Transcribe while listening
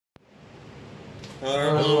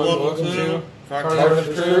Welcome to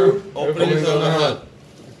Carter's Crew Openings on the Hut.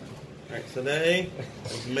 Alright, today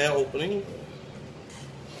is mail opening.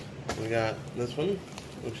 We got this one,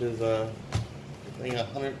 which is I think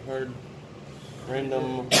 100 card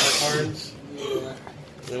random cards.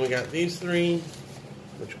 Then we got these three,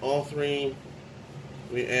 which all three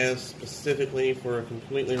we asked specifically for a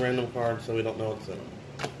completely random card, so we don't know what's in them.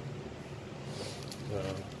 So,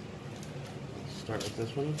 let's start with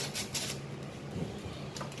this one.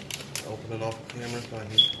 Open it off the camera so I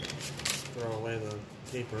can throw away the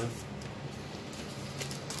paper.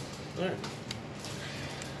 Alright.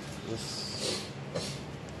 This.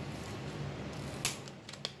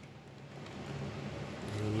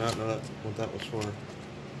 I did not know what that was for. Is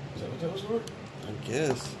that what that was for? I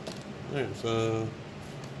guess. Alright, so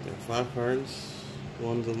we got 5 cards.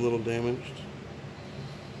 One's a little damaged.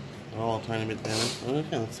 They're all a tiny bit damaged.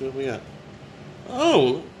 Okay, let's see what we got.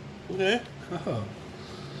 Oh! Okay. Oh.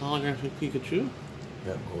 Holographic Pikachu.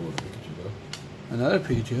 Yeah, hold on, Pikachu though. Another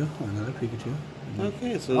Pikachu. Another Pikachu.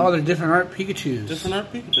 Okay, so. Oh, they're different art Pikachus. Different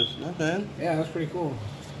art Pikachus. Not bad. Yeah, that's pretty cool.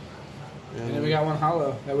 And then we got one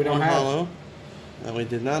hollow that we don't have. One hollow that we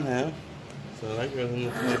did not have. So that goes in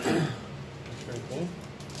the collection. That's very cool.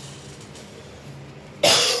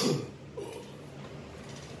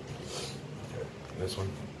 Okay, this one.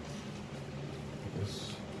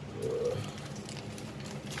 This.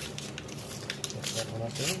 That one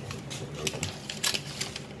up there.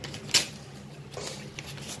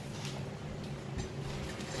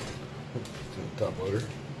 Top loader.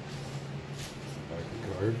 Back of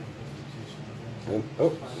the card. And,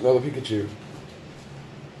 oh, another Pikachu.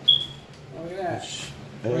 Oh, look at that.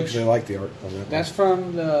 I actually like the art on that. That's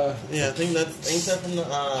from the Yeah, I think that's ain't that from the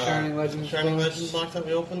Shining Legends box that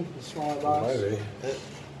we opened. the smaller one. box. Maybe.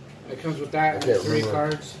 It comes with that I can't and 3 remember.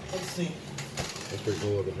 cards. Let's see. That's pretty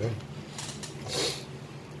cool looking, man.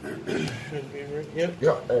 Should be right. Yep.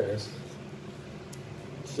 Yeah, there it is.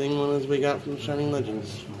 Same one as we got from Shining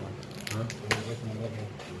Legends. Huh? This one.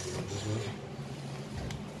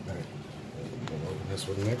 Alright. We'll open this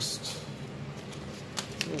one next.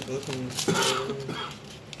 Yeah, this one's-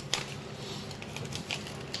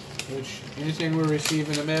 Which, anything we receive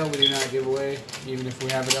in the mail, we do not give away, even if we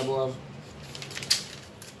have a double of.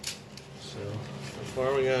 So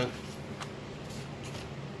far we got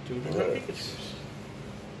 2 different Pikachus.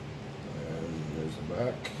 And there's the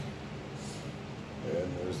back.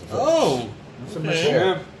 And there's the face. Oh! That's Okay.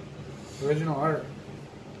 yeah. Original art.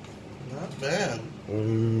 Not bad.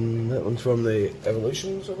 That one's from the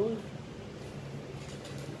Evolutions, I believe.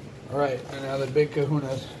 Alright, and now the big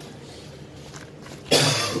kahunas.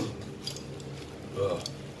 Ugh.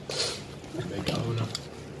 Big kahuna.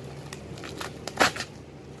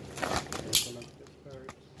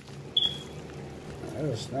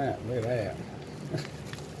 Oh snap, look at that.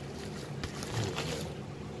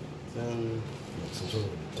 Then Some sort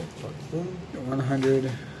of tech box thing.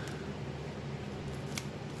 100.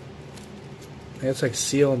 That's like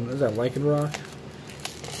sealed. Is that lichen rock?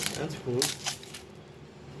 that's cool.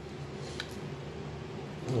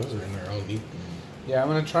 Oh, those are in there all neat. Yeah, I'm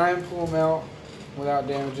gonna try and pull them out without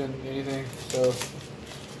damaging anything. So,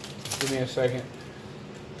 give me a second.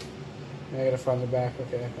 I gotta find the back.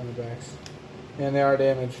 Okay, I found the backs. And they are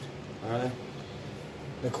damaged. Are they?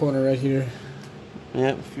 The corner right here.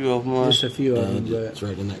 Yep, a few of them are. Just a few of them, It's but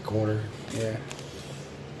right in that corner. yeah,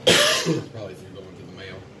 It's probably through going to the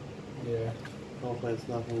mail. yeah. Hopefully it's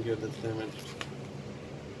nothing good that's damaged.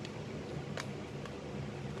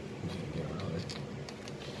 Get around it.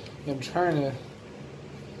 I'm trying to.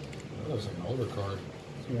 That looks like an older card.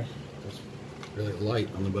 Yeah. It's really light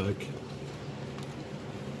on the back.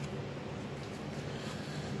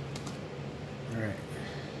 All right.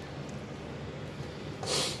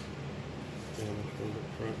 Damaged from the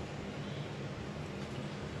front.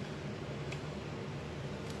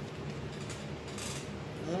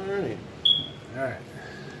 Alrighty. All right.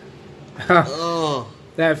 Oh,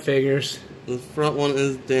 That figures. the front one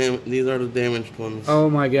is these are the damaged ones. Oh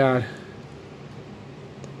my god.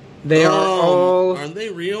 They are all. Are they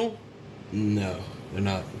real? No, they're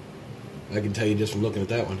not. I can tell you just from looking at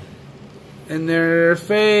that one. And they're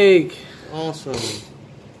fake. Awesome.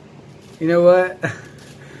 You know what?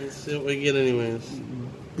 Let's see what we get anyways.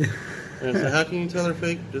 Alright, so how can you tell they're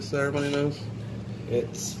fake? Just so everybody knows.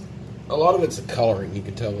 It's a lot of it's the coloring. You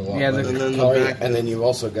can tell a lot. Yeah, by the- And then the coloring, back and then is- you've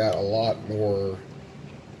also got a lot more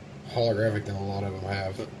holographic than a lot of them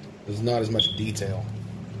have. There's not as much detail.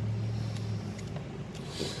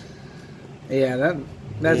 Yeah,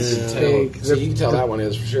 that's Yeah. big. So you can tell that one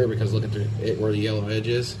is for sure because look at where the yellow edge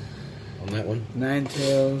is on that one.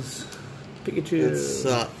 Ninetales, Pikachu. It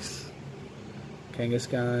sucks.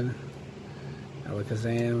 Kangaskhan,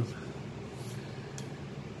 Alakazam.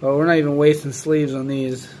 Oh, we're not even wasting sleeves on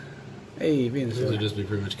these. Hey, These will just be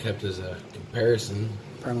pretty much kept as a comparison.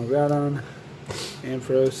 Primal Groudon,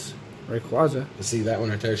 Ampharos, Rayquaza. But see, that one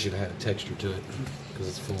right there should have had a texture to it because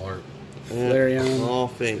it's full art. Flareon. All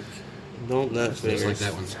fake. Don't that fake. Just like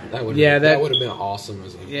that one. That would that would have been awesome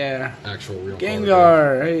as a actual real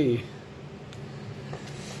Gengar. Hey.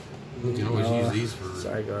 You can always use these for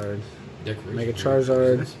Zygarde. decoration. Mega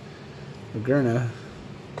Charizard. Lagerna.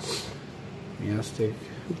 Meowstic.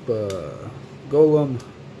 Hoopa. Golem.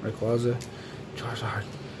 Rayquaza. Charizard.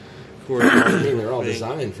 I mean, they're all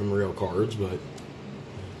designed from real cards, but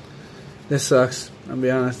this sucks. I'll be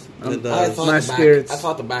honest. It does. My spirits. I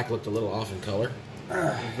thought the back looked a little off in color.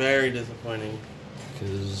 Very disappointing.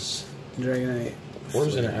 Because Dragonite.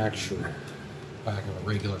 where's an actual back of a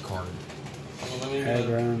regular card? Well, let me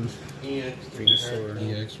Aggron. EX. Venusaur.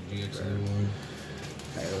 EX or GX, either one.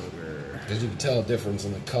 Kyogre. As you can tell a difference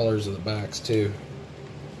in the colors of the backs too.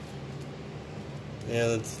 Yeah,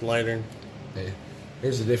 that's lighter. Hey,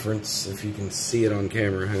 here's the difference if you can see it on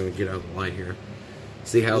camera. I'm gonna get out of the light here.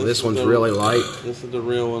 See how this one's really light? This is the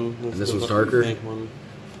real one. This one's the darker? fake one.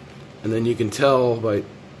 And then you can tell by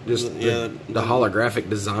just Yeah, the holographic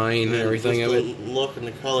design and everything just of the it. look and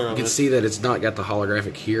the color of You can it. see that it's not got the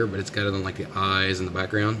holographic here, but it's got it on like the eyes and the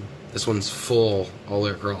background. This one's full all the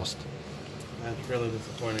way across. That's really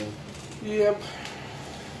disappointing. Yep.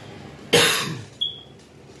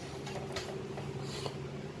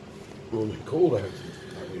 Well, it'd be cool to have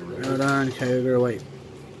Groudon, Kyogre, White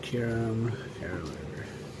Kyurem,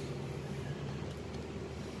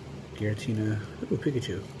 Giratina, ooh,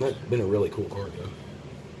 Pikachu. That's been a really cool card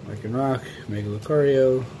though. Lycanroc, Mega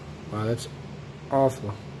Lucario. Wow, that's awful.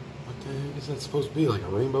 What the heck is that supposed to be? Like a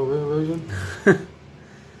Rainbow Rare version?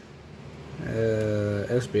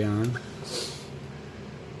 Espeon,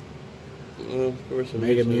 Of course,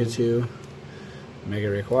 Mega Mewtwo, Mega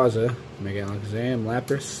Rayquaza, Mega Alakazam,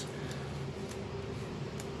 Lapras,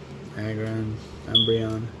 Aggron,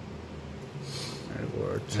 Umbreon,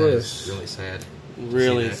 That's really sad.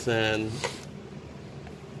 Really sad.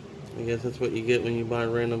 I guess that's what you get when you buy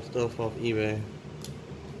random stuff off eBay.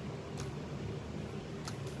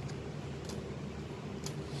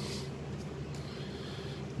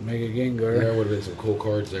 Mega There Gengar, would have been some cool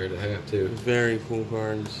cards there to have too. Very cool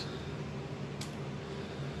cards.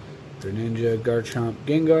 Greninja, Garchomp,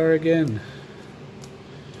 Gengar again.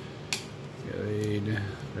 Gallade,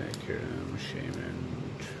 Vacuum,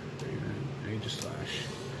 Shaman, Draven,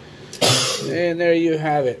 Aegislash. And there you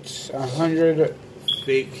have it. 100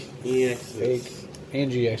 Fake EXs. fake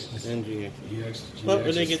and GXs. And GX. GX, But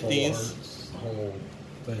when they get these, the whole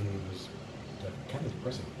thing was kind of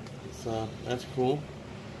depressing. so that's cool.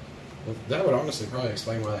 Well, that would honestly probably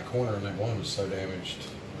explain why that corner in that one was so damaged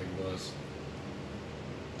like it was.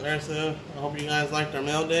 Alright, so I hope you guys liked our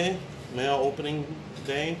mail opening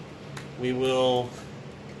day. We will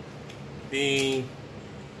be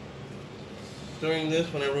doing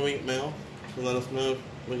this whenever we get mail, so let us know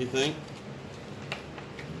what you think.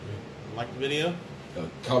 Like the video?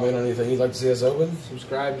 Comment on anything you'd like to see us open?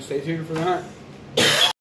 Subscribe and stay tuned for that.